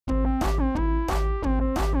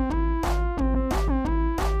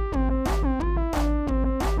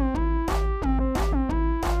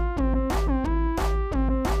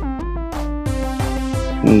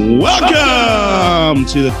Welcome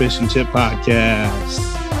to the Fish and Chip Podcast.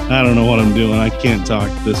 I don't know what I'm doing. I can't talk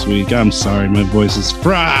this week. I'm sorry. My voice is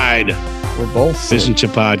fried. We're both Fish and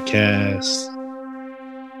Chip Podcast.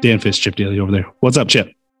 Dan Fish, Chip Daly over there. What's up, Chip?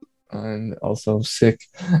 I'm also sick.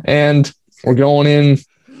 And we're going in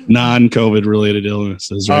non-COVID related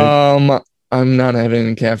illnesses, right? I'm not having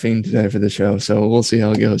any caffeine today for the show, so we'll see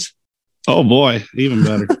how it goes. Oh boy, even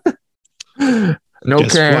better.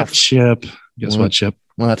 Guess what, Chip? Guess what, Chip?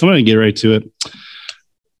 What? I'm going to get right to it.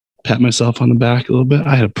 Pat myself on the back a little bit.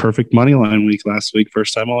 I had a perfect money line week last week.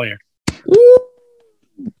 First time all year. Woo!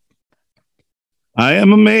 I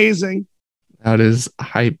am amazing. That is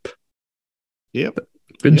hype. Yep.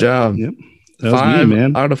 Good job. Yep. That was 5 me,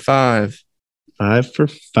 man. out of 5. 5 for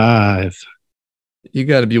 5. You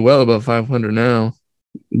got to be well above 500 now.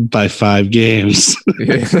 By 5 games.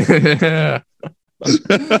 Yeah.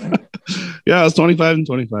 Yeah, I was 25 and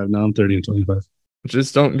 25. Now I'm 30 and 25.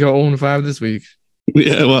 Just don't go 0-5 this week.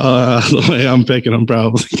 Yeah, well, the way I'm picking, I'm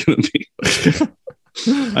probably going to be.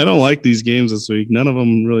 I don't like these games this week. None of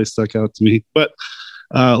them really stuck out to me. But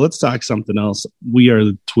let's talk something else. We are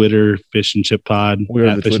the Twitter Fish and Chip Pod. We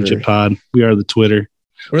are the Fish Twitter. And Chip Pod. We are the Twitter.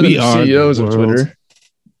 We're the CEOs of Twitter.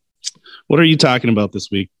 What are you talking about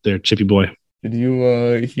this week there, Chippy boy? Did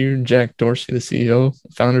you hear Jack Dorsey, the CEO,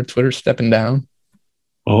 founder of Twitter, stepping down?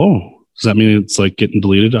 Oh, does that mean it's like getting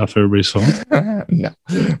deleted off everybody's phone? No,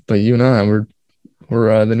 but you and I,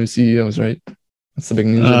 we're the new CEOs, right? That's the big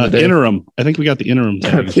news of the day. Interim. I think we got the interim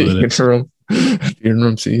tag. The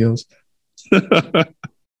interim CEOs.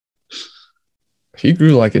 He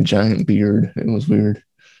grew like a giant beard. It was weird.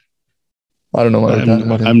 I don't know what we're talking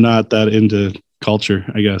about. I'm not that into culture,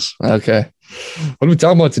 I guess. Okay. What are we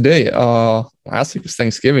talking about today? Last week was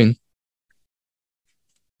Thanksgiving.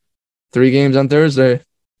 3 games on Thursday.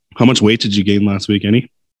 How much weight did you gain last week,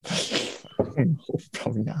 any?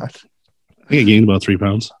 Probably not. I think I gained about 3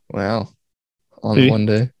 pounds. Wow. On one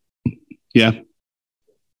day. Yeah.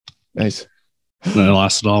 Nice. And I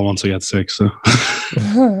lost it all once I got sick, so.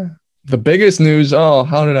 The biggest news,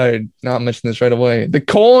 how did I not mention this right away? The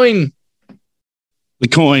coin. The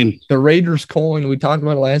coin. The Raiders coin. We talked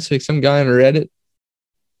about it last week. Some guy on Reddit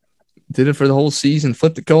did it for the whole season.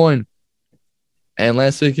 Flipped the coin. And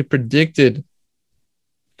last week it predicted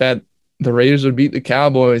that the Raiders would beat the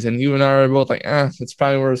Cowboys. And you and I are both like, that's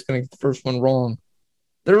probably where it's going to get the first one wrong.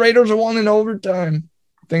 The Raiders are won in overtime.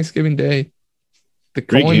 Thanksgiving Day. The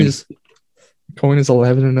coin is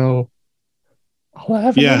 11-0.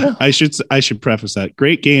 11-0. Yeah, I should preface that.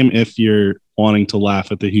 Great game if you're wanting to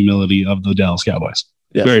laugh at the humility of the Dallas Cowboys.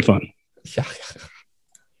 Yes. Very fun. Yeah.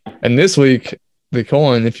 And this week, the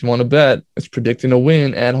coin, if you want to bet, is predicting a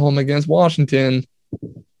win at home against Washington.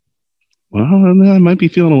 Well, I might be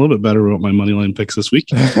feeling a little bit better about my money line picks this week.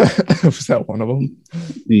 Was that one of them?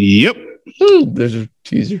 Yep. There's a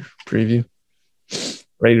teaser preview.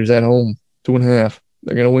 Raiders at home, 2.5.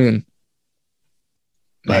 They're going to win.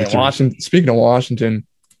 Man, Washington. Speaking of Washington,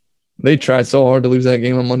 they tried so hard to lose that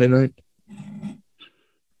game on Monday night.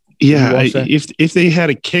 Yeah, if they had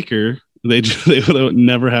a kicker, they would have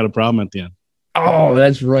never had a problem at the end. Oh,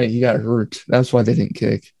 that's right. He got hurt. That's why they didn't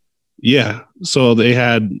kick. Yeah. So they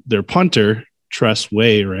had their punter, Tress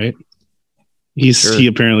Way, right? He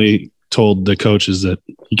apparently told the coaches that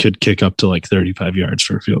he could kick up to like 35 yards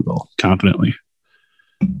for a field goal confidently.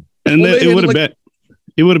 And it would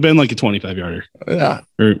have been like a 25-yarder. Yeah.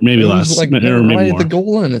 Or maybe less. Like, or maybe right more. at the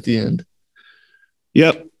goal line at the end.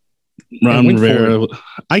 Yep. Ron Rivera.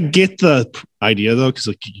 I get the idea, though, because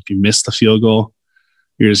like, if you miss the field goal,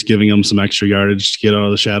 you're just giving them some extra yardage to get out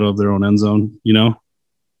of the shadow of their own end zone,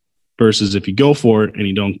 versus if you go for it and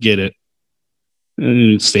you don't get it,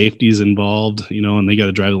 and safety's involved, and they got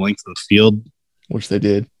to drive the length of the field. Which they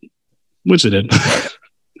did.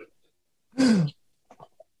 But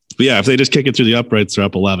yeah, if they just kick it through the uprights, they're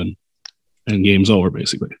up 11 and game's over,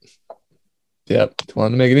 basically. Yep.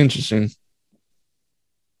 Wanted to make it interesting.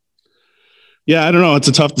 Yeah, I don't know. It's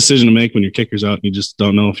a tough decision to make when your kicker's out and you just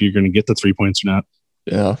don't know if you're going to get the 3 points or not.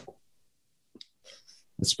 Yeah.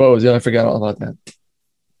 I suppose. Yeah, I forgot all about that.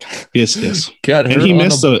 Yes. And he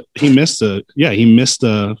missed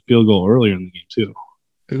a field goal earlier in the game too.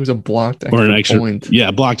 It was a blocked extra point.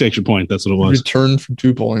 Yeah, blocked extra point. That's what it was. Return for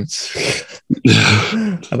 2 points.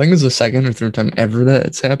 I think it's the second or third time ever that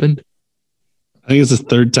it's happened. I think it's the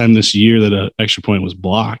third time this year that an extra point was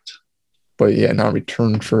blocked. But yeah, not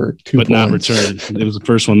returned for 2 points. But not returned. It was the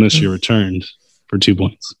first one this year returned for 2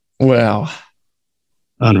 points. Wow.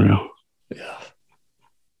 Unreal. Yeah.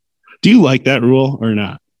 Do you like that rule or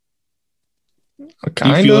not?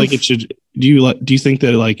 Kind do you feel of. like it should? Do you think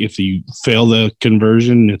that like if you fail the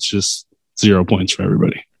conversion, it's 0 points for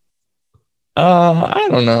everybody. I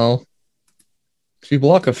don't know. If you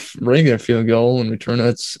block a regular field goal and return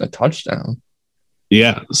that's a touchdown.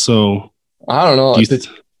 Yeah, so I don't know.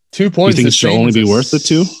 2 points. You think it should only be worth the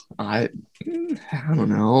 2? I don't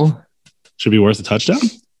know. Should be worth a touchdown?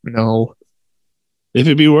 No. If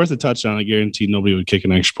it'd be worth a touchdown, I guarantee nobody would kick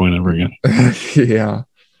an extra point ever again. Yeah.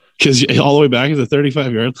 Because all the way back to the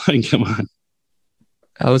 35-yard line, come on.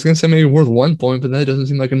 I was going to say maybe worth 1 point, but that doesn't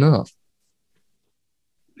seem like enough.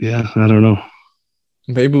 Yeah, I don't know.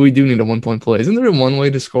 Maybe we do need a 1 point play. Isn't there one way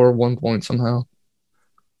to score 1 point somehow?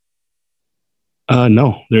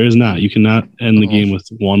 No, there is not. You cannot end the game with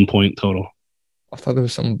 1 point total. I thought there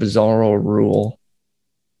was some bizarro rule.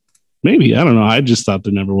 Maybe. I don't know. I just thought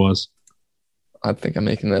there never was. I think I'm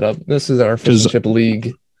making that up. This is our Fishing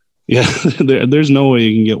League. Yeah, there's no way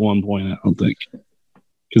you can get 1 point, I don't think.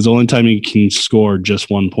 Because the only time you can score just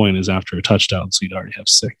 1 point is after a touchdown, so you'd already have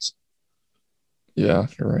 6. Yeah,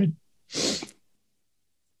 you're right.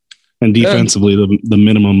 And defensively, the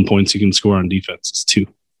minimum points you can score on defense is 2.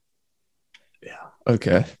 Yeah.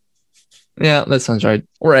 Okay. Yeah, that sounds right.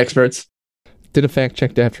 We're experts. Did a fact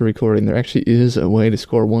check after recording. There actually is a way to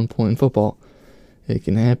score 1 point in football. It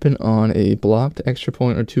can happen on a blocked extra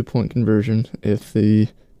point or 2 point conversion if the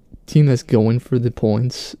team that's going for the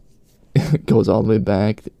points goes all the way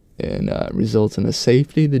back and results in a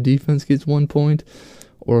safety. The defense gets 1 point.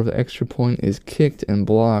 Or if the extra point is kicked and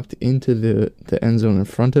blocked into the end zone in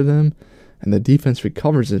front of them, and the defense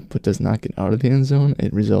recovers it but does not get out of the end zone,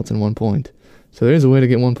 it results in 1 point. So there's a way to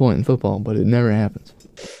get 1 point in football, but it never happens.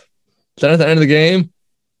 Then at the end of the game,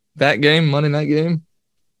 that game, Monday night game,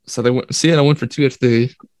 so they went. Seattle went for 2 after they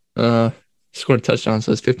scored a touchdown,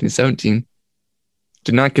 so it's 15-17.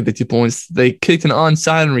 Did not get the 2 points. They kicked an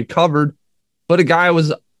onside and recovered, but a guy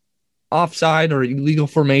was offside or illegal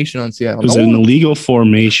formation on Seattle. It was an illegal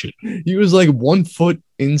formation. He was like 1 foot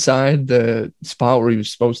inside the spot where he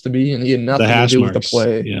was supposed to be, and he had nothing to do with the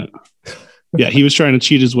play. Yeah. Yeah, he was trying to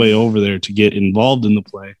cheat his way over there to get involved in the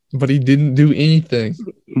play. But he didn't do anything.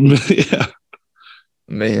 Yeah.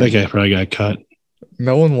 Man. That guy probably got cut.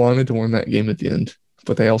 No one wanted to win that game at the end,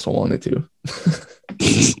 but they also wanted to.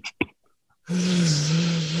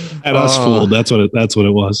 Had us fooled. That's what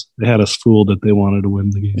it was. They had us fooled that they wanted to win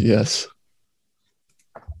the game. Yes.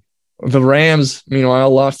 The Rams, meanwhile,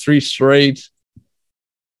 lost 3 straight.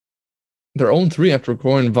 They're 0-3 after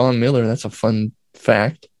acquiring Von Miller. That's a fun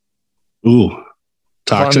fact. Ooh,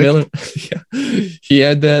 toxic. Von Miller, yeah. He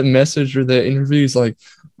had that message or the interview. He's like,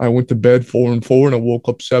 I went to bed 4-4 and I woke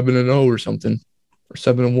up 7-0 or something, or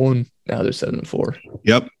 7-1. Now they're 7-4.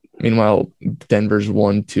 Yep. Meanwhile, Denver's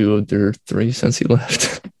won 2 of their 3 since he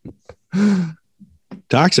left.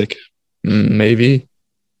 Toxic. Maybe.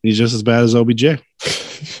 He's just as bad as OBJ. They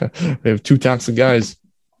have 2 toxic guys.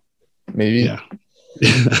 Maybe. Yeah.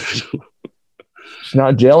 It's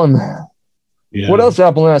not gelling. Yeah. What else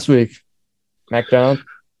happened last week? Mac Jones?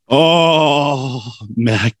 Oh,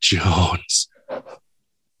 Mac Jones.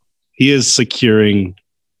 He is securing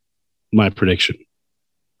my prediction.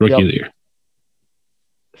 Rookie of the year.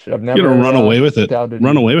 Should have never You're going to run away with it.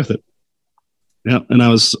 Run away with it. Yeah, and I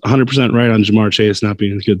was 100% right on Jamar Chase not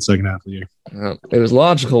being a good second half of the year. It was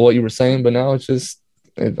logical what you were saying, but now it's just,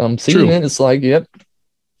 I'm seeing it. It's like, yep.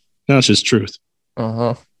 Now it's just truth.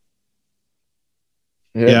 Uh-huh.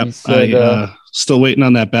 Yeah, said, still waiting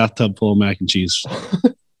on that bathtub full of mac and cheese.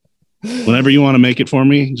 Whenever you want to make it for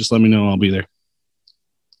me, just let me know. I'll be there.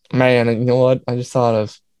 Man, you know what? I just thought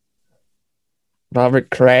of Robert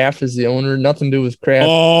Kraft is the owner. Nothing to do with Kraft.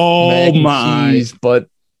 Oh, my. Cheese, but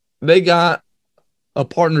they got a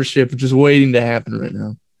partnership just waiting to happen right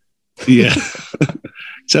now. Yeah.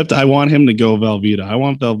 Except I want him to go Velveeta. I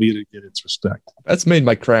want Velveeta to get its respect. That's made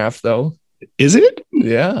by Kraft, though. Is it?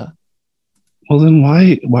 Yeah. Well, then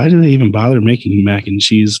why do they even bother making mac and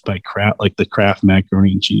cheese by Kraft, like the Kraft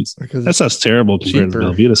macaroni and cheese? Because that sounds terrible compared to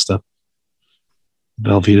Velveeta stuff.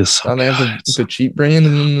 Velveeta so they have the cheap brand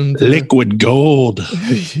and Liquid Gold.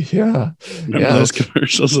 Yeah. Remember those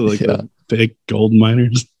commercials of the big gold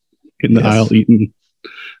miners in the aisle eating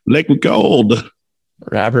Liquid Gold.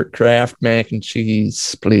 Robert Kraft mac and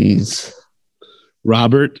cheese, please.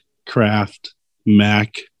 Robert Kraft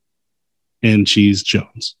mac and cheese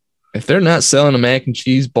Jones. If they're not selling a mac and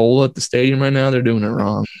cheese bowl at the stadium right now, they're doing it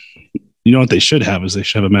wrong. You know what they should have is they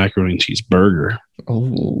should have a macaroni and cheese burger.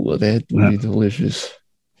 Oh, that would be delicious.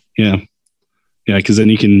 Yeah. Yeah, because then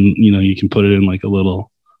you can put it in like a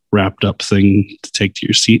little wrapped up thing to take to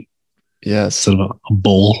your seat. Yes. Instead of a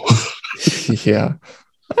bowl. Yeah.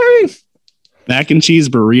 I mean, mac and cheese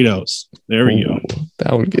burritos. There we go.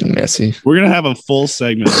 That would get messy. We're going to have a full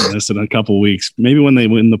segment on this in a couple weeks. Maybe when they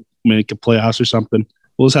win make a playoffs or something.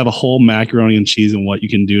 We'll just have a whole macaroni and cheese and what you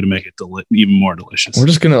can do to make it even more delicious. We're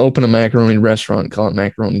just going to open a macaroni restaurant and call it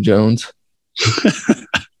Macaroni Jones.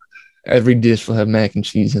 Every dish will have mac and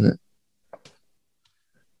cheese in it.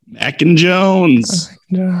 Mac and Jones.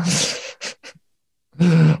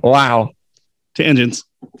 Wow. Tangents,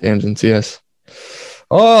 yes.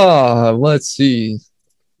 Oh, let's see.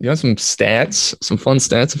 You got some stats, some fun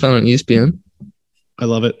stats I found on ESPN. I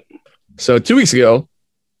love it. So 2 weeks ago,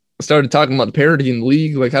 I started talking about the parity in the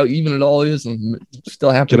league, like how even it all is, and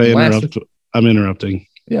still happening. Can I interrupt? I'm interrupting.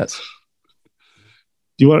 Yes.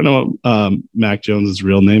 Do you want to know what Mac Jones'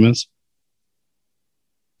 real name is?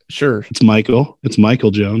 Sure. It's Michael. It's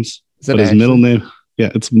Michael Jones. But his middle name,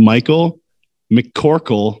 it's Michael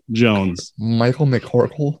McCorkle Jones. Michael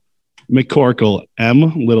McCorkle? McCorkle,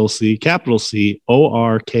 M-C, capital C,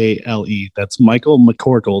 O-R-K-L-E. That's Michael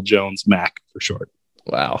McCorkle Jones, Mac for short.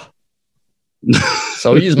 Wow.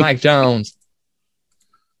 So he's Mike Jones.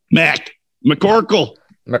 Mac McCorkle.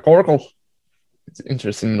 McCorkle. It's an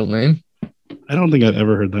interesting middle name. I don't think I've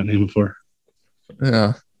ever heard that name before.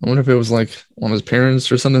 Yeah. I wonder if it was like one of his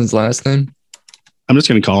parents or something, his last name. I'm just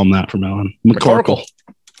going to call him that from now on. McCorkle.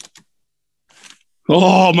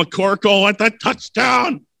 Oh, McCorkle at the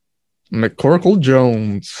touchdown. McCorkle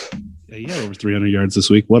Jones. Yeah, he had over 300 yards this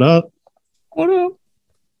week. What up? What up?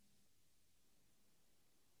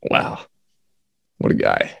 Wow. What a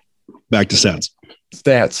guy. Back to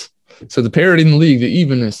Stats. So the parity in the league, the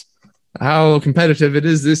evenness, how competitive it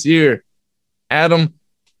is this year. Adam,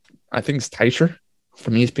 I think it's Teicher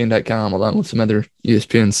from ESPN.com, along with some other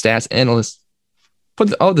ESPN stats analysts,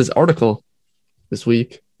 put out this article this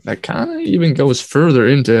week that kind of even goes further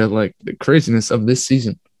into like the craziness of this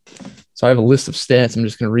season. So I have a list of stats I'm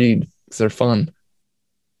just going to read because they're fun.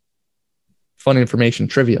 Fun information,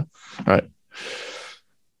 trivia. All right.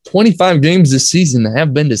 25 games this season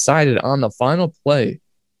have been decided on the final play.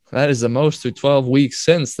 That is the most through 12 weeks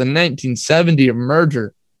since the 1970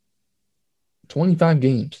 merger. 25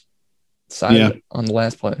 games decided on the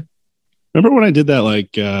last play. Remember when I did that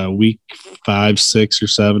like week 5, 6, or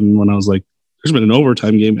 7 when I was like, there's been an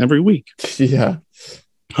overtime game every week. Yeah.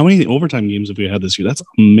 How many overtime games have we had this year? That's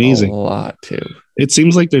amazing. A lot, too. It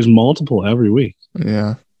seems like there's multiple every week.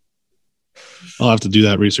 Yeah. I'll have to do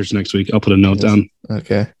that research next week. I'll put a note down.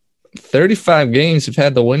 Okay. 35 games have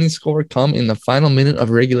had the winning score come in the final minute of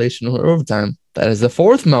regulation or overtime. That is the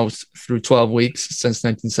fourth most through 12 weeks since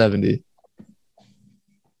 1970.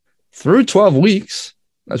 Through 12 weeks,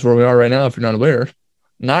 that's where we are right now if you're not aware,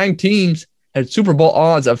 9 teams had Super Bowl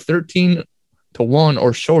odds of 13-1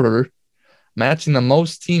 or shorter, matching the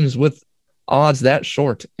most teams with odds that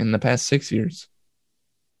short in the past 6 years.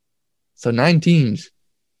 So 9 teams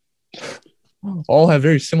all have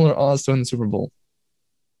very similar odds to win the Super Bowl.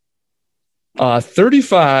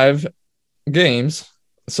 35 games.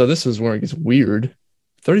 So this is where it gets weird.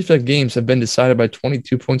 35 games have been decided by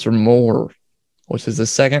 22 points or more, which is the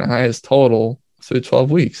second highest total through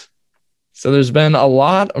 12 weeks. So there's been a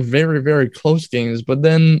lot of very, very close games, but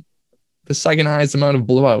then the second highest amount of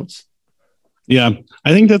blowouts. Yeah,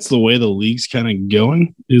 I think that's the way the league's kind of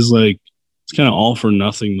going, is like it's kind of all for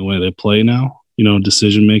nothing the way they play now. You know,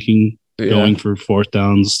 decision making, going for fourth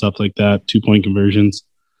downs, stuff like that, 2-point conversions,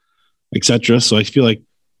 etc. So I feel like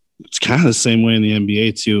it's kind of the same way in the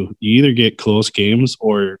NBA too. You either get close games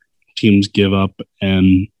or teams give up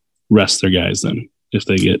and rest their guys then if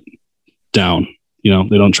they get down. You know,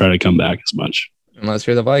 they don't try to come back as much. Unless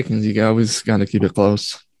you're the Vikings, you always got to keep it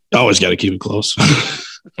close. Always got to keep it close.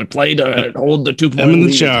 We played to hold the 2-point Them and the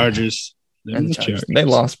lead. Chargers. They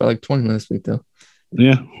lost by like 20 minutes this week, though.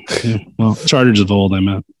 Yeah. Well, Chargers of old, I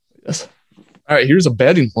meant. Yes. All right, here's a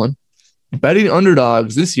betting one. Betting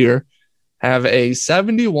underdogs this year have a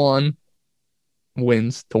 71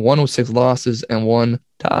 wins to 106 losses and 1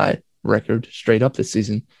 tie record straight up this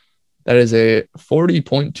season. That is a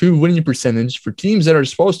 40.2 winning percentage for teams that are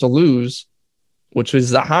supposed to lose, which is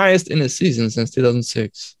the highest in a season since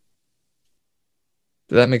 2006.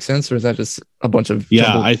 Does that make sense, or is that just a bunch of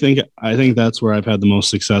jumbled? I think that's where I've had the most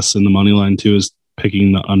success in the money line too, is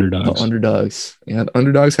picking the underdogs. The underdogs. Yeah, the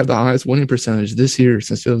underdogs have the highest winning percentage this year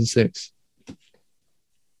since 2006.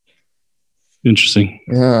 Interesting.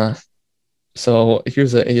 Yeah. So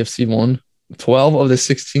here's the AFC one. 12 of the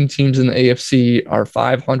 16 teams in the AFC are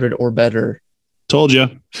 500 or better. Told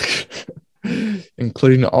you.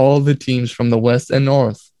 Including all the teams from the West and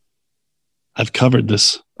North. I've covered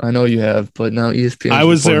this. I know you have, but now ESPN. I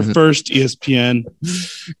was there first, ESPN.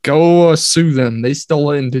 Go sue them. They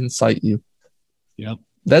stole it and didn't cite you. Yep.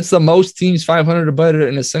 That's the most teams 500 or better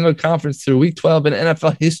in a single conference through week 12 in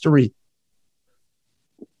NFL history.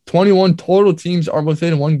 21 total teams are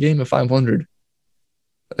within one game of 500.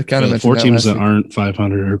 I kind of the 4 teams that aren't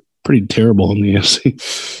 500 are pretty terrible in the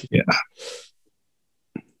AFC. Yeah.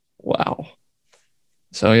 Wow.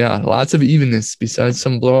 So, yeah, lots of evenness besides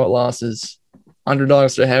some blowout losses.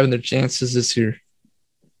 Underdogs are having their chances this year.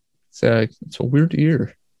 It's a weird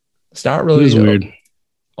year. It's not really weird.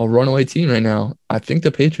 A runaway team right now. I think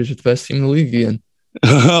the Patriots are the best team in the league again.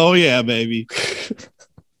 Oh, yeah, baby.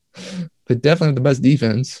 They definitely have the best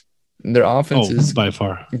defense. Their offense is by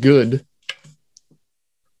far good.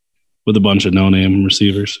 With a bunch of no-name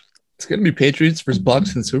receivers. It's going to be Patriots versus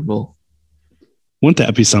Bucs in the Super Bowl. Wouldn't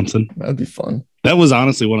that be something? That'd be fun. That was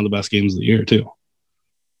honestly one of the best games of the year, too.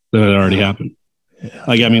 That had already happened. Yeah,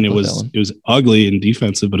 it was ugly and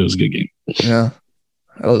defensive, but it was a good game. Yeah.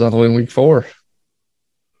 That was all the way in week 4.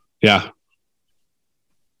 Yeah.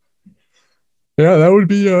 Yeah, that would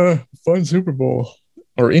be a fun Super Bowl.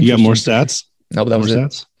 Or you got more stats? No, but that was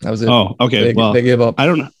it. That was it. Oh, okay. They gave up. I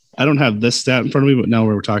don't have this stat in front of me, but now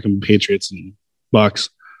we're talking Patriots and Bucs.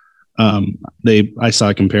 I saw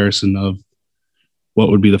a comparison of what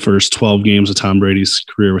would be the first 12 games of Tom Brady's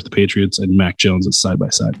career with the Patriots and Mac Jones is side by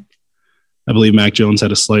side. I believe Mac Jones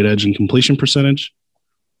had a slight edge in completion percentage.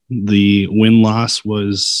 The win-loss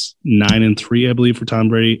was 9-3, I believe, for Tom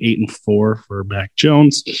Brady, 8-4 for Mac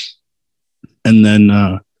Jones. And then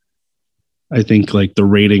I think like the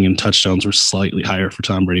rating and touchdowns were slightly higher for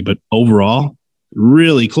Tom Brady, but overall,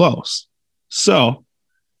 really close. So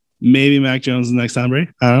maybe Mac Jones is the next Tom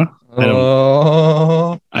Brady. I don't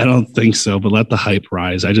know. I don't think so, but let the hype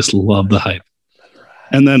rise. I just love the hype.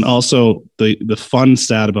 And then also the fun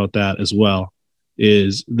stat about that as well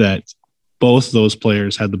is that both those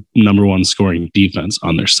players had the number 1 scoring defense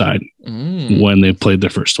on their side when they played their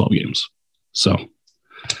first 12 games. So,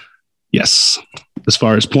 yes, as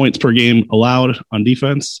far as points per game allowed on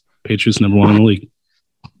defense, Patriots number 1 in the league.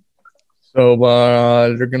 So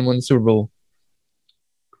they're going to win the Super Bowl.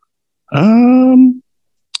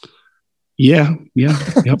 Yeah. Yep.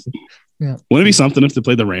 Yeah. Wouldn't it be something if they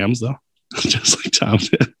played the Rams though? Just like Tom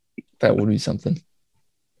did. That would be something.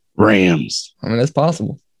 Rams. I mean, that's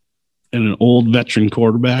possible. And an old veteran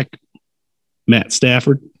quarterback, Matt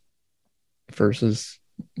Stafford. Versus,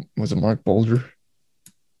 was it Mark Bolger?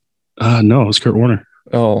 No, it was Kurt Warner.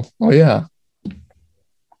 Oh yeah.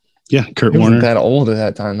 Yeah, Kurt He Warner. wasn't that old at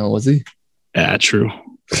that time, though, was he? Yeah, true.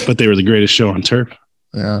 But they were the greatest show on turf.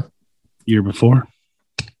 Yeah. Year before.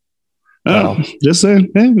 Wow. Just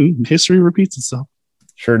saying, history repeats itself.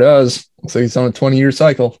 Sure does. Looks like it's on a 20-year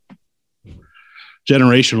cycle.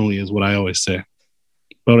 Generationally is what I always say.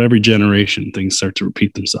 About every generation, things start to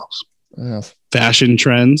repeat themselves. Yes. Fashion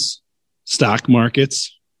trends, stock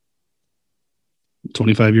markets,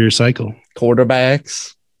 25-year cycle.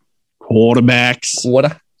 Quarterbacks.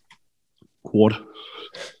 Quarter.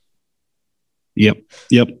 Yep.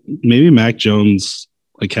 Maybe Mac Jones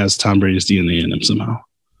has Tom Brady's DNA in him somehow.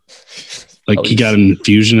 He got an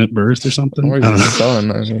infusion at birth or something. Or his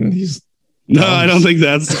son. I mean, he's. No, I don't think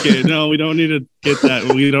that's the case. No, we don't need to get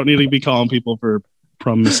that. We don't need to be calling people for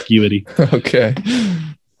promiscuity. Okay.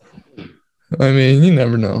 I mean, you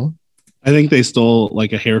never know. I think they stole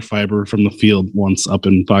a hair fiber from the field once up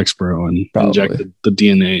in Foxborough and injected the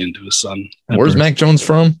DNA into his son. Where's Mac Jones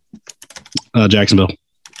from? Jacksonville.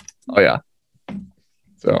 Oh, yeah.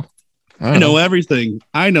 So. I know everything.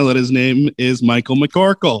 I know that his name is Michael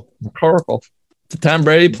McCorkle. Did Tom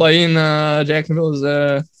Brady play in Jacksonville's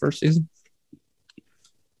first season?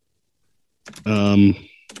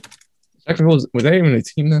 Jacksonville was they even a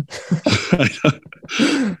team then?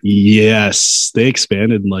 Yes, they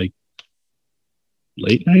expanded in late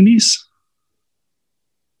 90s,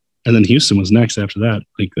 and then Houston was next after that,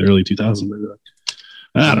 the early 2000s.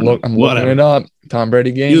 I don't know. I'm looking it up. Tom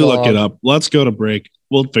Brady game. You look it up. Let's go to break.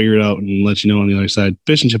 We'll figure it out and let you know on the other side.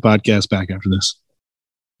 Fish and Chip Podcast back after this.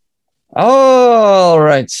 All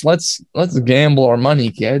right. So let's gamble our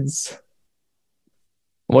money, kids.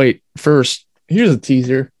 Wait, first, here's a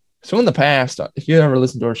teaser. So in the past, if you ever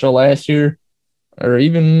listened to our show last year, or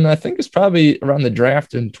even I think it's probably around the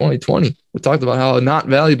draft in 2020, we talked about how not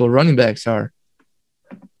valuable running backs are.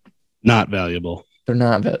 Not valuable. They're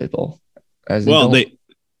not valuable.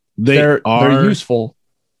 They're useful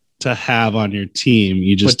to have on your team.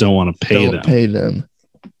 You just don't want to pay them. Pay them.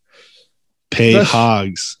 Pay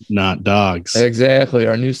hogs, not dogs. Exactly.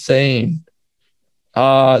 Our new saying.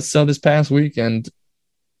 So this past weekend,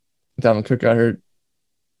 Dalvin Cook got hurt.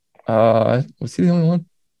 Was he the only one?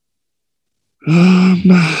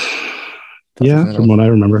 Yeah, from what I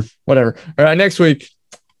remember. Whatever. All right, next week,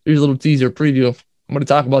 here's a little teaser preview. I'm going to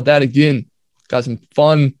talk about that again. Got some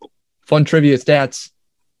fun trivia stats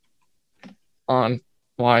on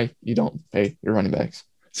why you don't pay your running backs.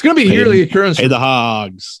 It's going to be yearly occurrence. Pay the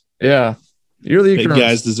hogs. Yeah. Yearly occurrence. Big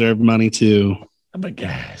guys deserve money too. Big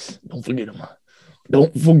guys. Don't forget them.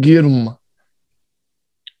 Don't forget them.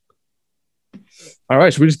 All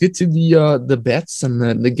right. Should we just get to the bets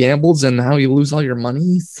and the gambles and how you lose all your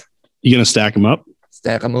money? You going to stack them up?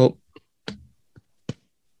 Stack them up.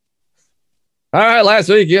 All right. Last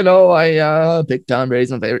week, I picked Tom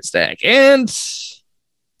Brady's my favorite stack. And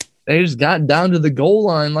they just got down to the goal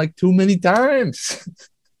line like too many times.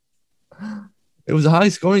 It was a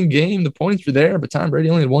high-scoring game. The points were there, but Tom Brady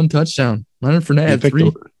only had one touchdown. Leonard Fournette had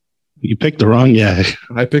 3. You picked the wrong guy.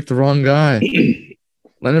 I picked the wrong guy.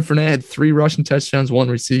 Leonard Fournette had 3 rushing touchdowns, 1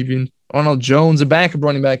 receiving. Ronald Jones, a backup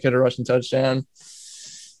running back, had a rushing touchdown.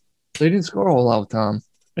 They didn't score a whole lot with Tom.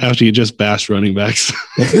 After you just bashed running backs.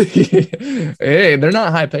 Hey, they're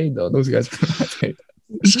not high paid, though. Those guys are high paid.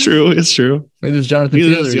 It's true. It's true. Maybe there's Jonathan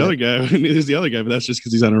Neither Taylor. is the other guy. Neither is the other guy, but that's just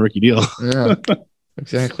because he's on a rookie deal. Yeah,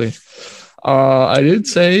 exactly. I did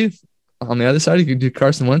say on the other side, you could do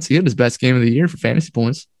Carson Wentz. He had his best game of the year for fantasy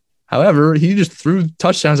points. However, he just threw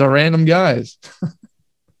touchdowns on random guys.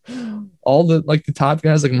 All the top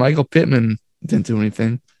guys like Michael Pittman didn't do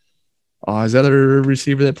anything. His other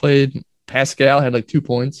receiver that played, Pascal, had 2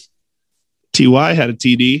 points. T.Y. had a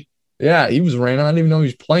TD. Yeah, he was random. I didn't even know he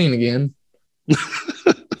was playing again.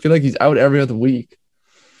 I feel like he's out every other week.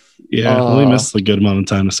 Yeah, only missed a good amount of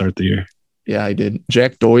time to start the year. Yeah, I did.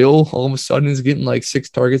 Jack Doyle all of a sudden is getting 6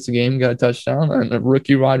 targets a game, got a touchdown. And a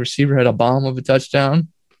rookie wide receiver had a bomb of a touchdown.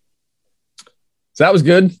 So that was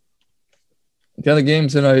good. The other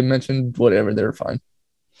games that I mentioned, whatever, they were fine.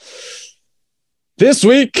 This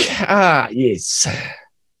week, yes.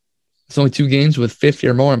 It's only 2 games with 50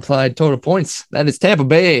 or more implied total points. That is Tampa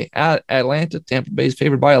Bay at Atlanta. Tampa Bay is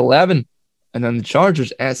favored by 11. And then the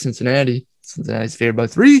Chargers at Cincinnati. Cincinnati's favored by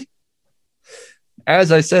 3.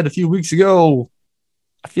 As I said a few weeks ago,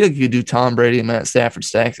 I feel like you could do Tom Brady and Matt Stafford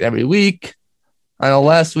stacks every week. I know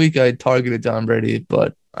last week I targeted Tom Brady,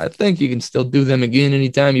 but I think you can still do them again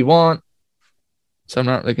anytime you want. So I'm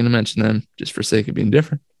not going to mention them just for sake of being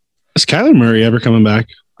different. Is Kyler Murray ever coming back?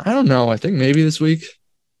 I don't know. I think maybe this week.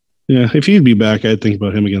 Yeah, if he'd be back, I'd think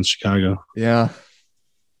about him against Chicago. Yeah.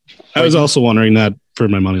 I was also wondering that for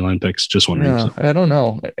my money line picks. Just wondering. Yeah, I don't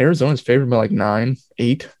know. Arizona's favored by 9,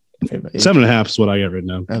 8. 7.5 is what I got written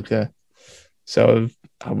down. Okay. So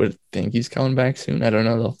I would think he's coming back soon. I don't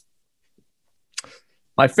know, though.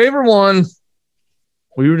 My favorite one,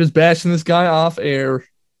 we were just bashing this guy off air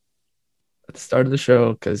at the start of the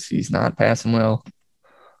show because he's not passing well.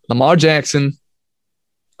 Lamar Jackson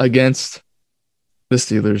against the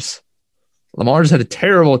Steelers. Lamar's had a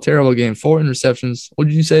terrible, terrible game. 4 interceptions. What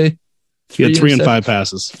did you say? He had 3 and 5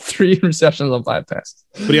 passes. 3 interceptions on 5 passes.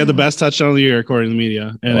 But he had the best touchdown of the year, according to the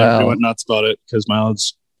media. And everyone went nuts about it because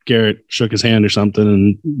Myles Garrett shook his hand or something,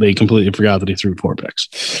 and they completely forgot that he threw 4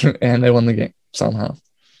 picks. And they won the game somehow.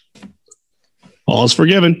 All is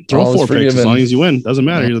forgiven. Throw All 4 forgiven. picks as long as you win. Doesn't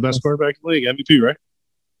matter. You're the best quarterback in the league. MVP, right?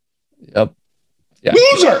 Yep. Yeah.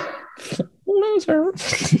 Loser.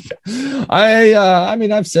 I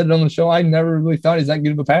mean, I've said it on the show. I never really thought he's that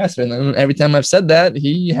good of a passer. And then every time I've said that,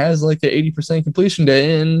 he has an 80% completion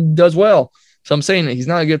day and does well. So I'm saying that he's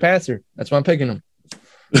not a good passer. That's why I'm picking him.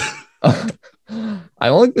 I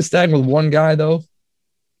only like the stack with one guy, though.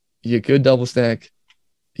 You could double stack.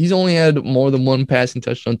 He's only had more than 1 passing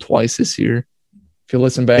touchdown twice this year. If you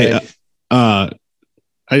listen back. Hey, I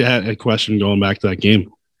had a question going back to that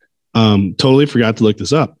game. Totally forgot to look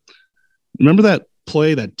this up. Remember that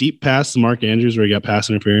play, that deep pass to Mark Andrews where he got pass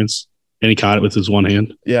interference and he caught it with his one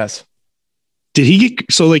hand? Yes. Did he get –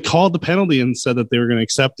 so they called the penalty and said that they were going to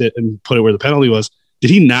accept it and put it where the penalty was. Did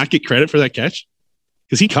he not get credit for that catch?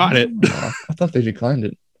 Because he caught it. I thought they declined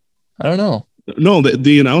it. I don't know. No,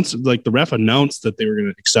 the announcer, the ref announced that they were going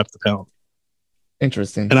to accept the penalty.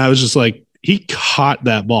 Interesting. And I was just like, he caught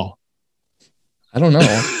that ball. I don't know.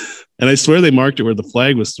 And I swear they marked it where the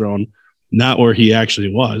flag was thrown, not where he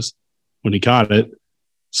actually was when he caught it.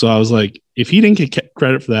 So I was like, if he didn't get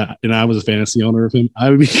credit for that and I was a fantasy owner of him, I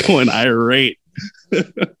would be going irate.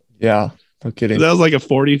 Yeah, no kidding. That was like a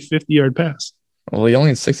 40, 50-yard pass. Well, he only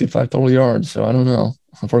had 65 total yards, so I don't know.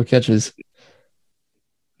 4 catches.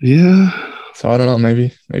 Yeah. So I don't know.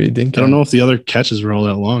 Maybe he didn't. I don't know if the other catches were all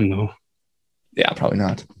that long, though. Yeah, probably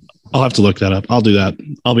not. I'll have to look that up. I'll do that.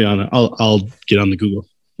 I'll be on it. I'll get on the Google.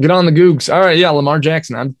 Get on the Googs. All right, yeah, Lamar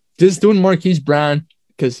Jackson. I'm just doing Marquise Brown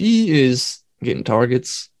because he is getting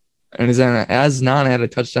targets and has not had a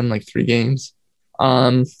touchdown in like 3 games.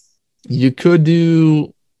 You could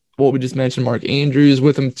do what we just mentioned, Mark Andrews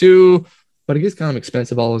with him too, but it gets kind of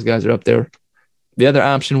expensive. All those guys are up there. The other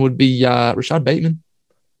option would be Rashad Bateman.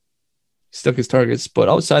 stuck his targets. But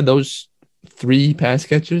outside those 3 pass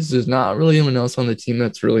catches, there's not really anyone else on the team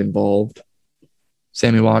that's really involved.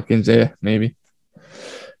 Sammy Watkins, maybe.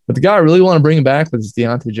 But the guy I really want to bring back is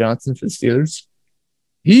Deontay Johnson for the Steelers.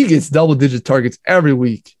 He gets double-digit targets every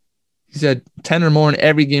week. He's had 10 or more in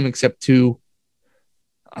every game except 2.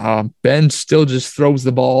 Ben still just throws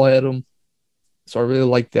the ball at him. So I really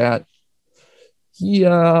like that. He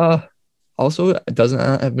also doesn't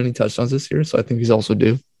have many touchdowns this year, so I think he's also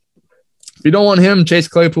due. If you don't want him, Chase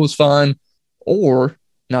Claypool's fine. Or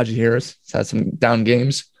Najee Harris has had some down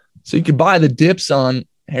games. So you could buy the dips on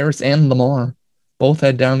Harris and Lamar. Both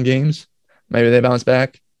had down games. Maybe they bounce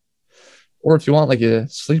back. Or if you want like a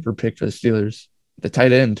sleeper pick for the Steelers, the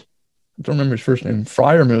tight end. I don't remember his first name.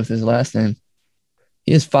 Freiermuth is his last name.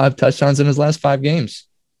 He has 5 touchdowns in his last 5 games.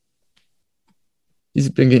 He's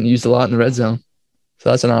been getting used a lot in the red zone. So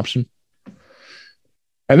that's an option.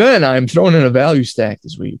 And then I'm throwing in a value stack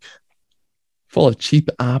this week. Full of cheap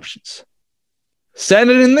options. Send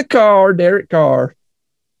it in the car, Derek Carr.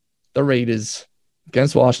 The Raiders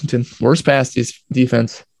against Washington. Worst pass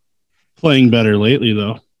defense. Playing better lately,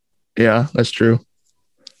 though. Yeah, that's true.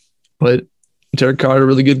 But Derek Carr had a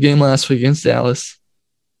really good game last week against Dallas.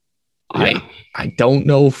 Yeah. I don't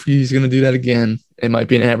know if he's going to do that again. It might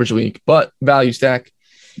be an average week, but value stack.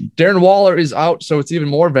 Darren Waller is out, so it's even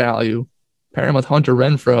more value. Pair him with Hunter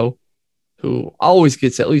Renfrow, who always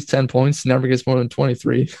gets at least 10 points, never gets more than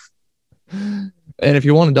 23. And if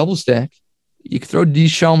you want a double stack, you can throw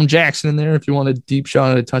Deshaun Jackson in there if you want a deep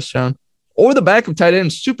shot at a touchdown. Or the backup tight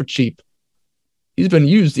end, super cheap. He's been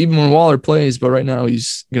used even when Waller plays, but right now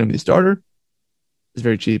he's going to be the starter. It's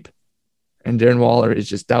very cheap. And Darren Waller is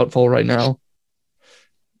just doubtful right now.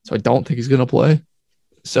 So I don't think he's going to play.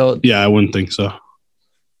 So yeah, I wouldn't think so.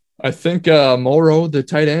 I think Morrow, the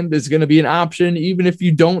tight end, is going to be an option even if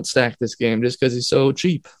you don't stack this game just because he's so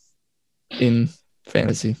cheap in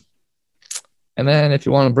fantasy. And then if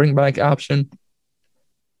you want to bring back option,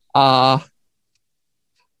 the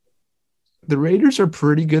Raiders are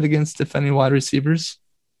pretty good against defending wide receivers.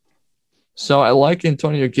 So I like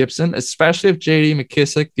Antonio Gibson, especially if J.D.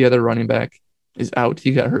 McKissick, the other running back, is out.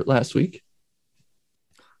 He got hurt last week.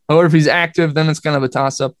 However, if he's active, then it's kind of a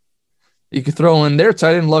toss-up. You could throw in their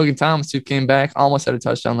tight end, Logan Thomas, who came back, almost had a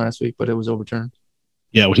touchdown last week, but it was overturned.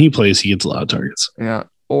 Yeah, when he plays, he gets a lot of targets. Yeah.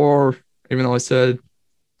 Or, even though I said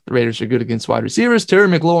the Raiders are good against wide receivers, Terry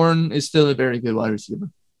McLaurin is still a very good wide receiver.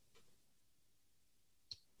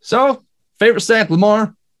 So, favorite stack,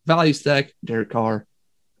 Lamar. Value stack, Derek Carr.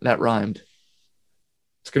 That rhymed.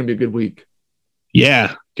 It's going to be a good week.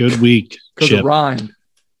 Yeah, good week. Because it rhymed.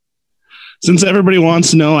 Since everybody wants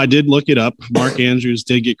to know, I did look it up. Mark Andrews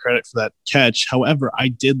did get credit for that catch. However, I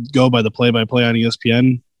did go by the play-by-play on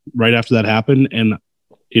ESPN right after that happened, and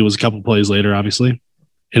it was a couple plays later, obviously.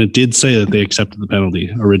 And it did say that they accepted the penalty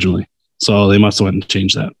originally. So they must have went and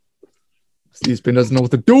changed that. ESPN doesn't know what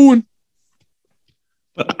they're doing.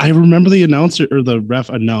 But I remember the announcer or the ref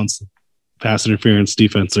announced pass interference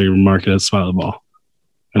defense, so you mark it as spot the ball.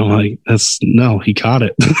 And I'm like, he caught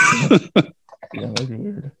it. Yeah, that'd be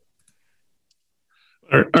weird.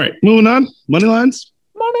 All right, moving on. Money lines.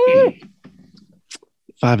 Money.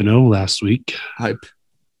 5-0 last week. Hype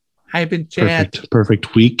in chat.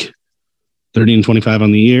 Perfect week. 30-25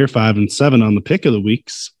 on the year. 5-7 on the pick of the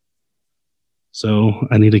weeks. So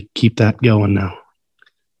I need to keep that going now.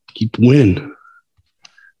 Keep winning.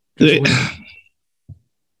 There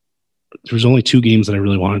was only 2 games that I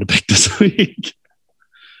really wanted to pick this week.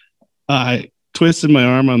 I twisted my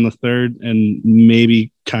arm on the 3rd and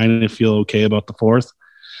maybe kind of feel okay about the 4th.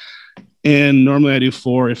 And normally I do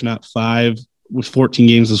 4, if not 5. With 14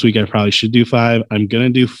 games this week, I probably should do 5. I'm going to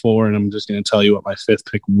do 4, and I'm just going to tell you what my 5th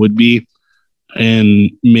pick would be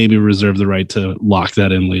and maybe reserve the right to lock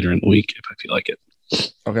that in later in the week if I feel like it.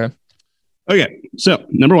 Okay, so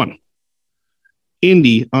number 1.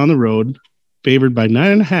 Indy on the road, favored by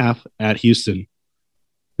 9.5 at Houston.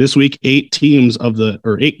 This week, 8 games of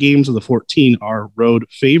the 14 are road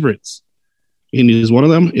favorites. Indy is one of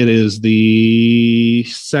them. It is the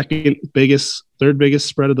third biggest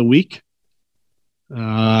spread of the week.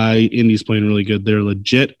 Indy's playing really good. They're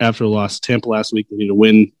legit after a loss to Tampa last week. They need to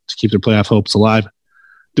win to keep their playoff hopes alive.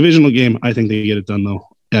 Divisional game, I think they get it done, though,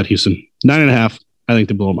 at Houston. 9.5, I think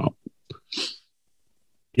they blow them out.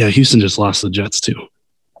 Yeah, Houston just lost to the Jets, too.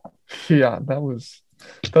 Yeah, I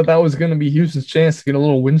thought that was going to be Houston's chance to get a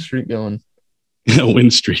little win streak going. Yeah, win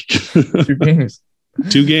streak. 2 games.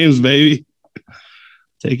 2 games, baby.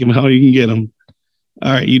 Take them how you can get them.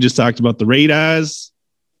 All right, you just talked about the Raiders.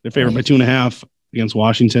 They're favored by 2.5 against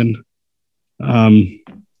Washington.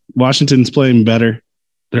 Washington's playing better.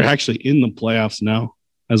 They're actually in the playoffs now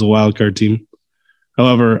as a wild card team.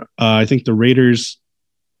 However, I think the Raiders,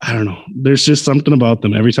 I don't know. There's just something about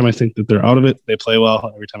them. Every time I think that they're out of it, they play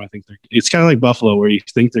well. Every time I think it's kind of like Buffalo, where you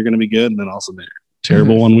think they're going to be good, and then also they're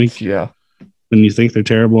terrible one week. Yeah. Then you think they're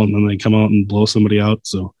terrible, and then they come out and blow somebody out.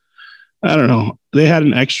 So I don't know. They had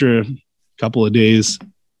an extra couple of days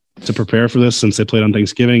to prepare for this since they played on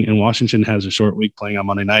Thanksgiving, and Washington has a short week playing on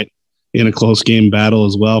Monday night in a close game battle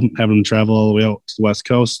as well, having to travel all the way out to the West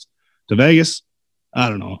Coast to Vegas. I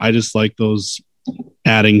don't know. I just like those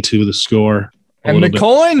adding to the score. And the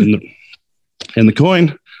coin. And the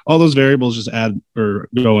coin. All those variables just add or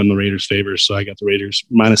go in the Raiders' favor. So I got the Raiders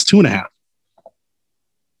 -2.5.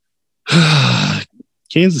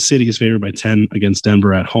 Kansas City is favored by 10 against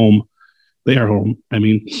Denver at home. They are home. I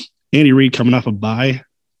mean, Andy Reid coming off a bye,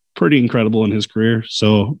 pretty incredible in his career.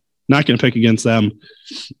 So not going to pick against them.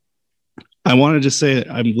 I want to just say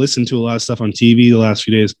I've listened to a lot of stuff on TV the last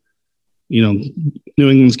few days. You know, New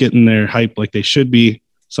England's getting their hype like they should be.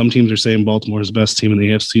 Some teams are saying Baltimore is the best team in the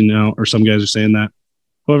AFC now, or some guys are saying that.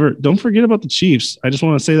 However, don't forget about the Chiefs. I just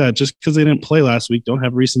want to say that just because they didn't play last week, don't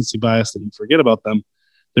have recency bias and forget about them.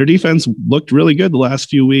 Their defense looked really good the last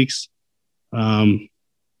few weeks. And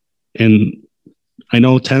I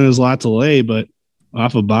know 10 is a lot to lay, but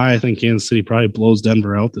off a bye, I think Kansas City probably blows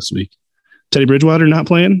Denver out this week. Teddy Bridgewater not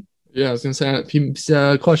playing? Yeah, I was going to say he's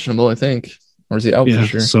questionable, I think. Or is he out for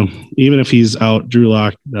sure? So even if he's out, Drew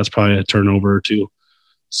Lock, that's probably a turnover or two.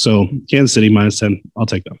 So Kansas City -10. I'll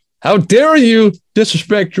take them. How dare you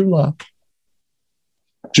disrespect Drew Lock?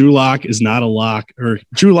 Drew Lock is not a lock, or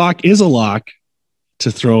Drew Lock is a lock to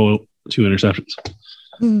throw 2 interceptions.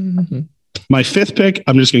 Mm-hmm. My fifth pick,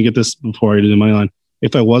 I'm just going to get this before I do the money line.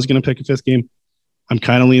 If I was going to pick a fifth game, I'm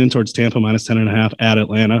kind of leaning towards Tampa -10.5 at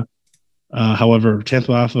Atlanta. However,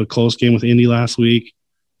 Tampa off a close game with Indy last week.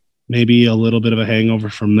 Maybe a little bit of a hangover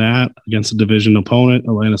from that against a division opponent.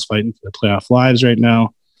 Atlanta's fighting for their playoff lives right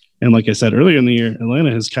now. And like I said earlier in the year,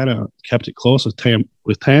 Atlanta has kind of kept it close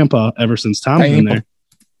with Tampa ever since Tom's been there.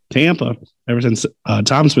 Tampa, ever since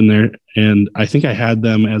Tom's been there. And I think I had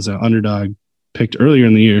them as an underdog picked earlier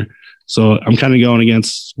in the year. So I'm kind of going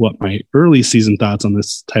against what my early season thoughts on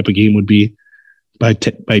this type of game would be by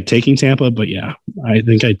taking Tampa. But yeah, I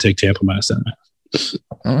think I'd take Tampa -7.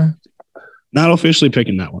 All right. Not officially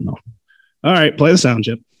picking that one, though. All right, play the sound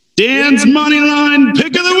chip. Dan's money line pick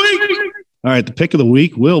of the week. All right, the pick of the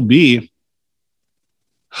week will be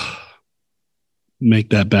make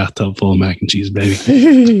that bathtub full of mac and cheese,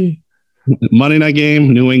 baby. Monday night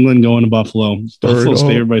game, New England going to Buffalo. Buffalo's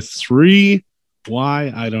favored by 3.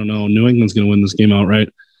 Why? I don't know. New England's going to win this game outright.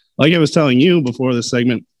 Like I was telling you before this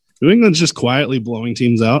segment, New England's just quietly blowing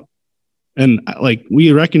teams out. And like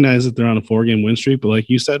we recognize that they're on a 4-game win streak, but like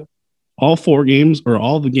you said, all 4 games or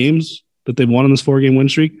all the games that they've won in this 4-game win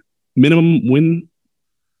streak, minimum win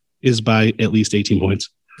is by at least 18 points.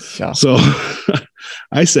 Yeah. So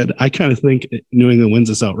I said, I kind of think New England wins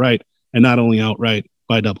this outright, and not only outright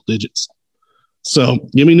by double digits. So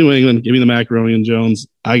give me New England, give me the Macaroni and Jones.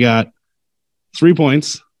 I got 3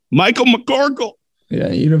 points. Michael McCorkle.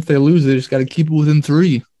 Yeah, even if they lose, they just got to keep it within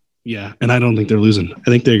 3. Yeah, and I don't think they're losing.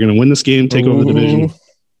 I think they're going to win this game, take over the division.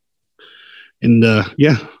 And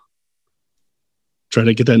yeah. Try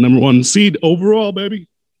to get that number 1 seed overall, baby.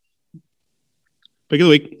 Pick of the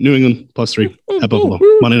week, New England +3 at Buffalo,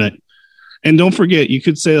 Monday night. And don't forget, you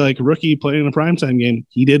could say like rookie playing in a primetime game.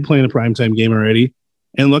 He did play in a primetime game already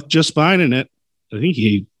and looked just fine in it. I think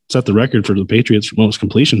he set the record for the Patriots for most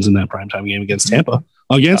completions in that primetime game against Tampa,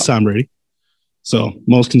 against Tom Brady. So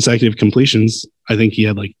most consecutive completions, I think he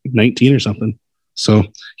had like 19 or something. So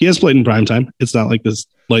he has played in primetime. It's not like the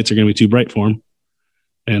lights are going to be too bright for him.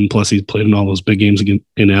 And plus, he's played in all those big games again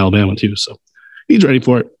in Alabama too, so he's ready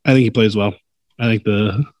for it. I think he plays well. I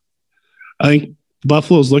think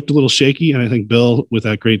Buffalo's looked a little shaky, and I think Bill, with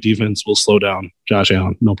that great defense, will slow down Josh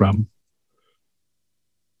Allen. No problem.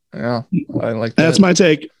 Yeah, I like that. That's my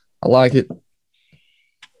take. I like it.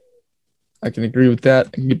 I can agree with that. I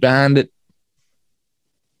can get behind it.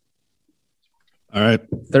 All right,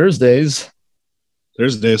 Thursdays.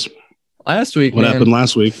 Last week, what happened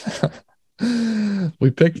last week? We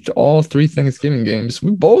picked all 3 Thanksgiving games.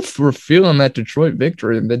 We both were feeling that Detroit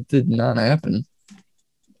victory, and that did not happen.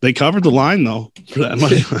 They covered the line, though, for that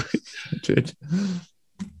money line. Dude.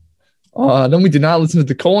 Then we did not listen to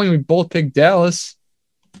the coin. We both picked Dallas.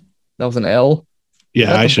 That was an L.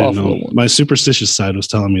 Yeah, I should know. My superstitious side was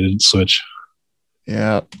telling me to switch.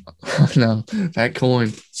 Yeah. No, that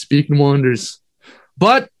coin. Speaking wonders.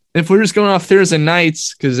 But if we're just going off Thursday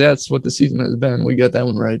nights, because that's what the season has been, we got that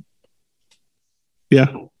one right. Yeah.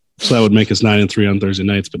 So that would make us 9-3 on Thursday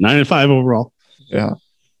nights, but 9-5 overall. Yeah.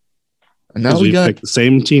 And now we pick the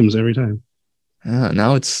same teams every time.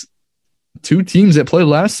 Now it's 2 teams that played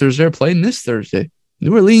last Thursday are playing this Thursday.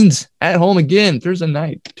 New Orleans at home again Thursday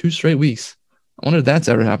night, 2 straight weeks. I wonder if that's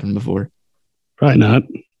ever happened before. Probably not.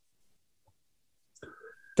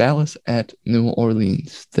 Dallas at New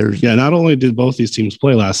Orleans Thursday. Yeah, not only did both these teams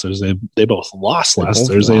play last Thursday, they both lost last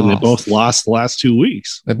Thursday, and they both lost the last 2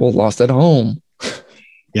 weeks. They both lost at home.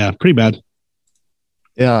 Yeah, pretty bad.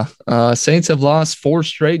 Yeah. Saints have lost 4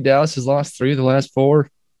 straight. Dallas has lost 3 of the last 4.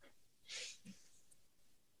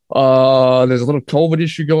 There's a little COVID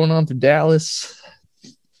issue going on for Dallas.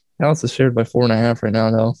 Dallas is shared by 4.5 right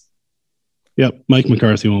now, though. Yep, Mike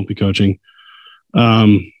McCarthy won't be coaching.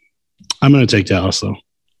 I'm going to take Dallas, though.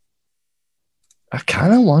 I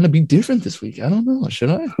kind of want to be different this week. I don't know. Should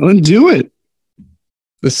I? Then do it.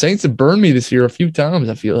 The Saints have burned me this year a few times,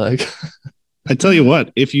 I feel like. I tell you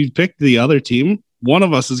what, if you pick the other team, one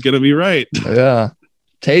of us is going to be right. Yeah.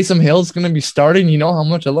 Taysom Hill's going to be starting. You know how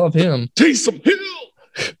much I love him. Taysom Hill!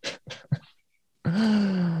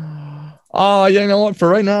 Oh, yeah, you know what? For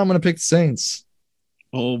right now, I'm going to pick the Saints.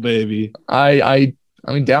 Oh, baby. I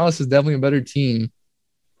mean, Dallas is definitely a better team.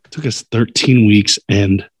 It took us 13 weeks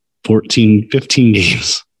and 15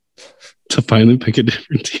 games to finally pick a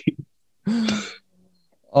different team.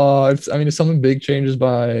 If something big changes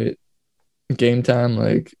by game time,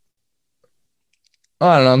 like,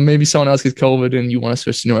 I don't know, maybe someone else gets COVID and you want to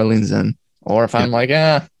switch to New Orleans then. Or if I'm like,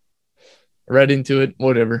 read into it,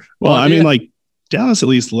 whatever. Well, I mean, like, Dallas at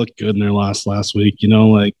least looked good in their loss last week. You know,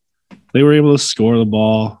 like, they were able to score the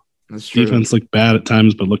ball. That's true. Defense looked bad at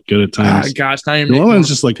times, but looked good at times. Gosh, New Orleans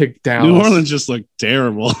just looked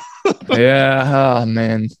terrible. Yeah, oh,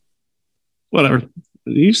 man. Whatever.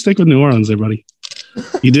 You stick with New Orleans there, buddy.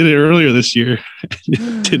 You did it earlier this year.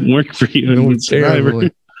 It didn't work for you in Survivor. Segues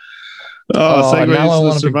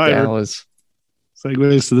to the Survivor.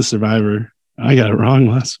 Segues to the Survivor. I got it wrong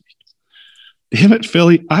last week. Damn it,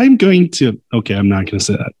 Philly. I'm not going to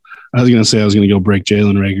say that. I was going to say I was going to go break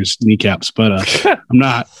Jalen Reagor's kneecaps, but I'm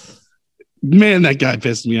not. Man, that guy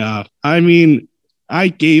pissed me off. I mean, I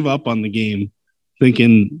gave up on the game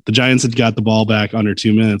thinking the Giants had got the ball back under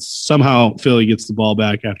 2 minutes. Somehow Philly gets the ball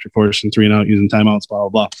back after forcing 3 and out using timeouts, blah, blah,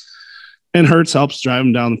 blah. And Hurts helps drive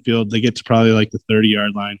them down the field. They get to probably like the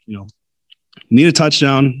 30-yard line. You know, need a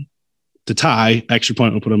touchdown to tie. Extra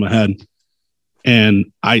point will put them ahead.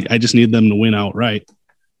 And I just need them to win outright.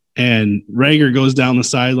 And Reagor goes down the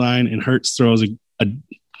sideline and Hurts throws a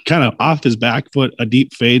kind of off his back foot, a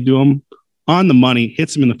deep fade to him on the money,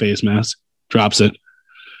 hits him in the face mask, drops it.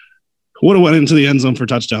 Would have went into the end zone for a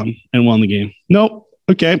touchdown and won the game. Nope.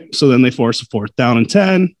 Okay. So then they force a 4th down and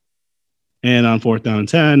 10. And on 4th down and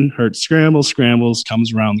 10, Hurts scrambles,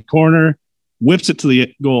 comes around the corner, whips it to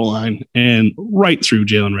the goal line and right through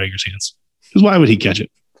Jalen Reagor's hands. Because why would he catch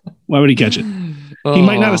it? He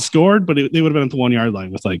might not have scored, but they would have been at the 1-yard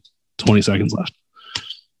line with like 20 seconds left.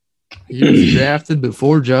 He was drafted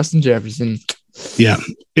before Justin Jefferson. Yeah.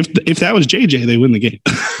 If that was JJ, they win the game.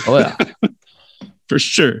 Oh, yeah. For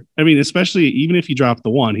sure. I mean, especially even if he dropped the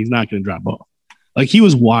 1, he's not going to drop both. Like, he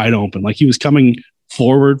was wide open. Like, he was coming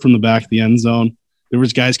forward from the back of the end zone. There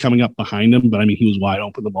was guys coming up behind him, but I mean, he was wide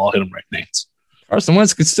open. The ball hit him right in the hands. Carson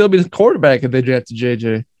Wentz could still be the quarterback if they drafted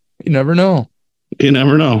JJ. You never know. You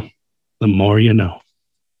never know. The more you know.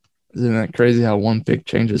 Isn't that crazy how one pick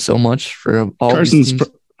changes so much for all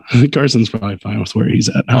Carson's probably fine with where he's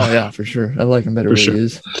at now. Oh, yeah, for sure. I like him better where he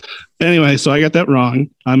is. Anyway, so I got that wrong.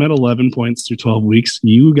 I'm at 11 points through 12 weeks.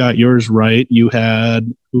 You got yours right. You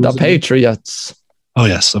had... The Patriots. Oh,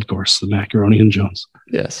 yes, of course. The Macaroni and Jones.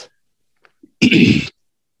 Yes.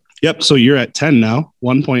 Yep, so you're at 10 now.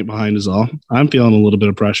 1 point behind is all. I'm feeling a little bit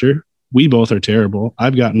of pressure. We both are terrible.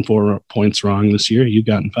 I've gotten 4 points wrong this year. You've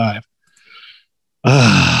gotten 5.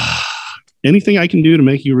 Anything I can do to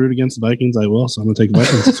make you root against the Vikings, I will. So I'm going to take the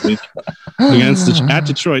Vikings this week. At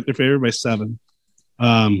Detroit, they're favored by 7.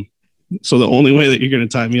 So the only way that you're going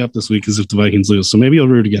to tie me up this week is if the Vikings lose. So maybe you'll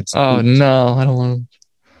root against them. Oh, no, I don't want to.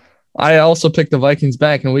 I also picked the Vikings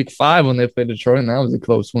back in week 5 when they played Detroit, and that was a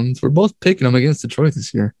close one. So we're both picking them against Detroit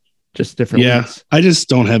this year. Just different weeks. I just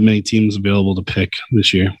don't have many teams available to pick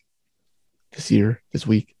this year. This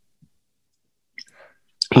week.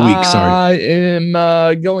 Sorry. I am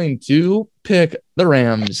going to pick the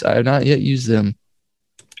Rams. I have not yet used them.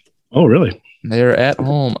 Oh, really? They're at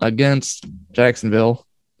home against Jacksonville.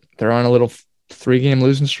 They're on a little 3-game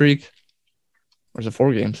losing streak. Or is it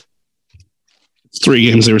 4 games? It's 3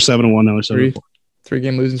 games. They were 7-1. Now they're 7-4.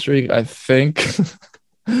 3-game losing streak, I think.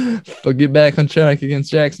 They'll get back on track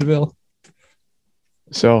against Jacksonville.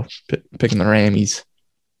 So, picking the Rammies.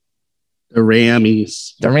 The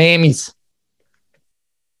Rammies.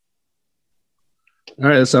 All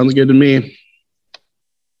right, that sounds good to me.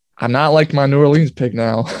 I'm not like my New Orleans pick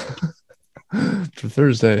now for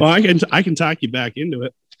Thursday. Well, I can talk you back into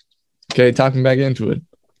it. Okay, talk me back into it.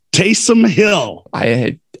 Taysom Hill.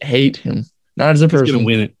 I hate him. Not as a person. He's gonna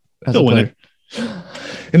win it. He'll win it.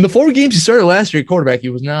 In the 4 games he started last year at quarterback, he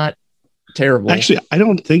was not terrible. Actually, I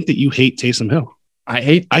don't think that you hate Taysom Hill. I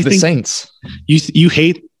hate the Saints. You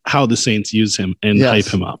hate how the Saints use him and hype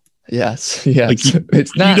him up. Yes. Like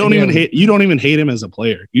it's not. You don't even hate him as a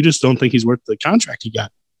player. You just don't think he's worth the contract he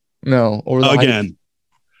got. No. Or again, hype.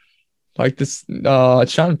 Like this,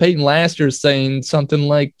 Sean Payton last year saying something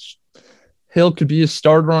like Hill could be a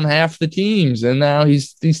starter on half the teams, and now he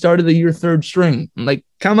started the year 3rd string. I'm like,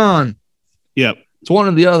 come on. Yep. It's one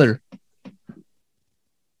or the other.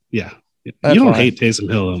 Yeah. That's you don't hate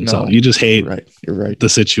Taysom Hill himself. No, you just hate you're right. The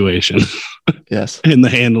situation. Yes. And the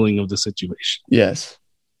handling of the situation. Yes.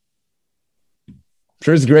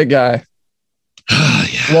 Sure, he's a great guy.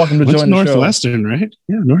 Yeah. Welcome to join the Northwestern, right?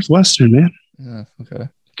 Yeah, Northwestern, man. Yeah, okay.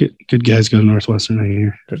 Good guys go to Northwestern right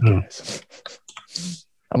here. Good guys.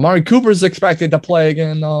 Amari Cooper's expected to play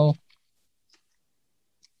again, though.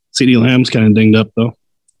 CeeDee Lamb's kind of dinged up, though.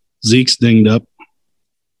 Zeke's dinged up.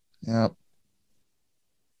 Yeah.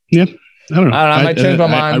 Yeah. I don't know. I might change my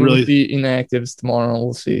mind with the inactives tomorrow.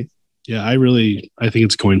 We'll see. Yeah, I think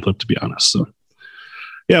it's a coin flip, to be honest. So,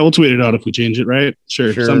 yeah, we'll tweet it out if we change it, right?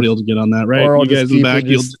 Sure. Somebody will get on that, right? Or you guys in the back,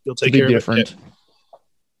 you'll take care of it. Okay.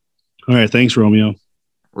 All right. Thanks, Romeo.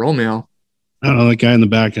 I don't know, that guy in the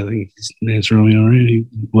back, I think his name's Romeo, right?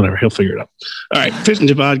 Whatever, he'll figure it out. All right, Fish and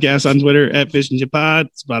Chip Podcast on Twitter, at Fish and Chip Pod,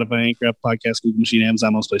 Spotify, Anchor, Podcast, Google Machine,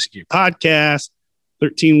 Amazon, most places you get your podcast.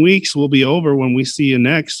 13 weeks will be over when we see you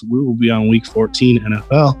next. We will be on week 14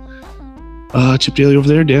 NFL. Chip Daly over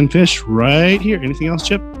there, Dan Fish right here. Anything else,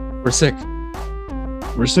 Chip? We're sick.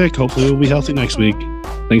 Hopefully we'll be healthy next week.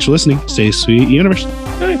 Thanks for listening. Stay sweet, universe.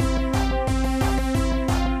 Bye.